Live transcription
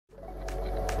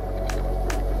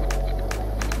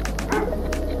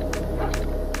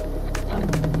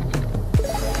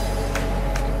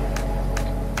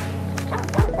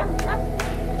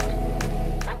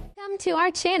our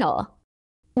channel.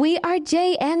 We are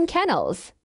JN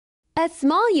Kennels, a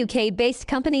small UK-based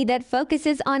company that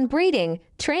focuses on breeding,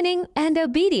 training, and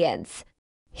obedience.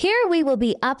 Here we will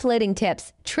be uploading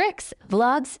tips, tricks,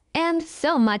 vlogs, and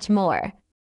so much more.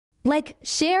 Like,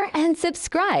 share, and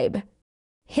subscribe.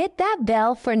 Hit that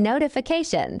bell for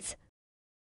notifications.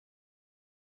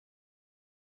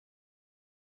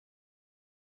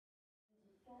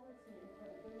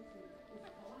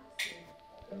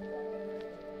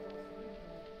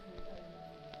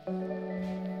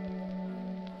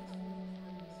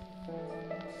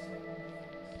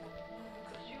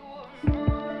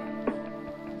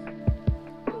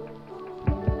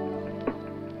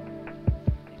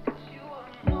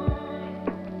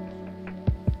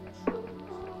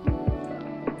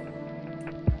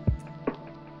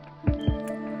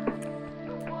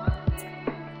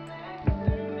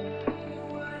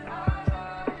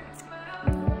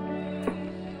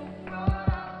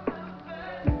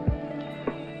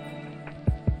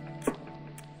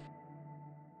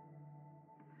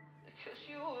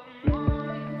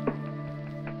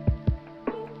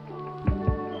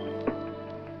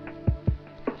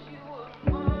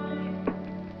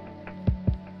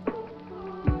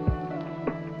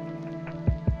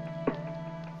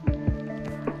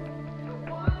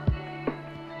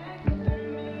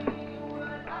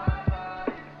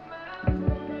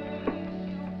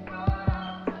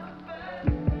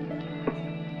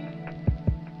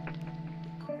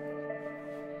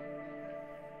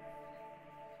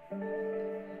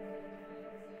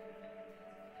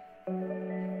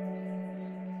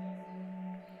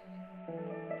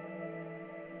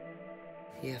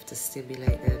 You have to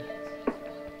stimulate them,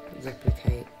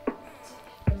 replicate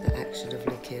the action of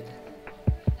licking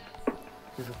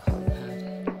with a cotton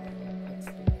pad.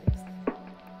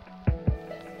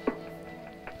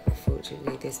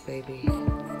 Unfortunately, this baby,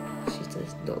 she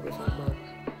does not with her mum.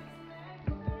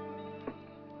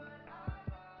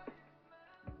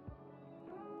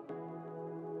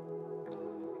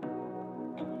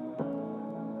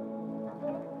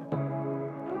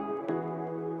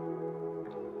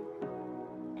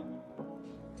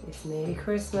 It's nearly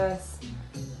Christmas.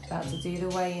 About to do the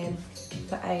weigh-in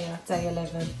for Ayah, day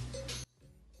 11.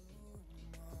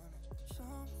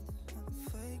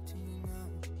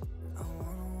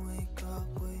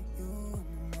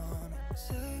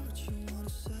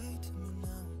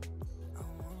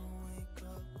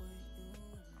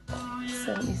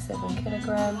 "77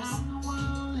 kilograms.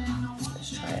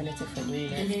 Let's try it in a different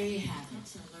unit. And there you have it.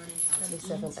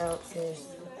 27 ounces.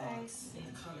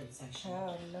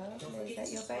 How lovely. Is that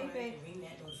your baby?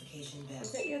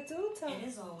 Is that your daughter? And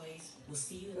as always, we'll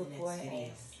see you in Good the boy, next video.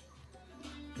 Ace.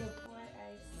 Good boy,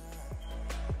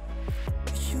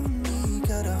 Ace. You need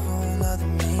got a whole other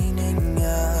meaning, I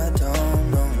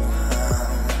don't know how.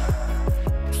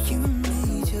 You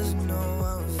need just know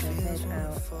how it feels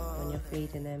When you're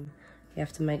feeding them, you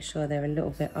have to make sure they're a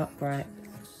little bit upright,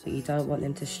 but you don't want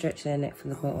them to stretch their neck for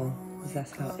the bottle, because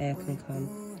that's how air can come.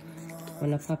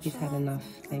 When the puppy's had enough,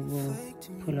 they will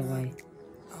pull away.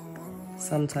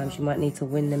 Sometimes you might need to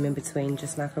win them in between,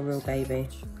 just like a real baby.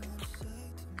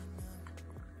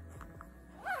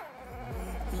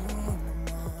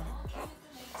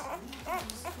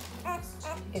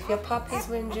 If your puppy's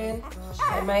whinging,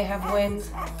 they may have wind.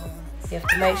 You have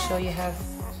to make sure you have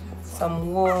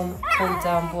some warm, cool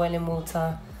down boiling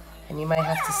water, and you may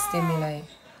have to stimulate.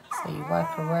 So you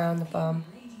wipe around the bum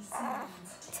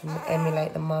to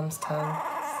emulate the mum's tongue.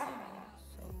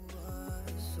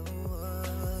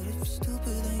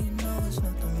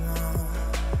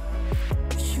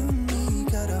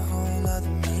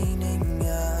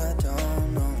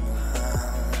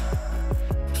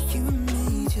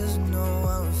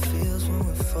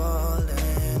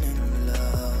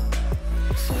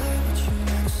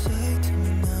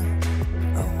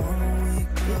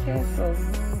 Careful.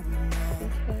 Be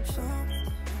careful.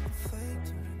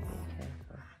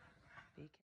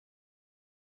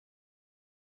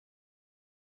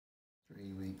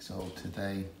 3 weeks old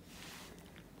today.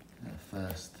 Her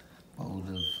first bowl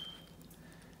of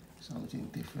something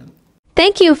different.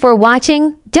 Thank you for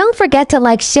watching. Don't forget to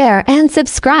like, share, and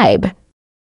subscribe.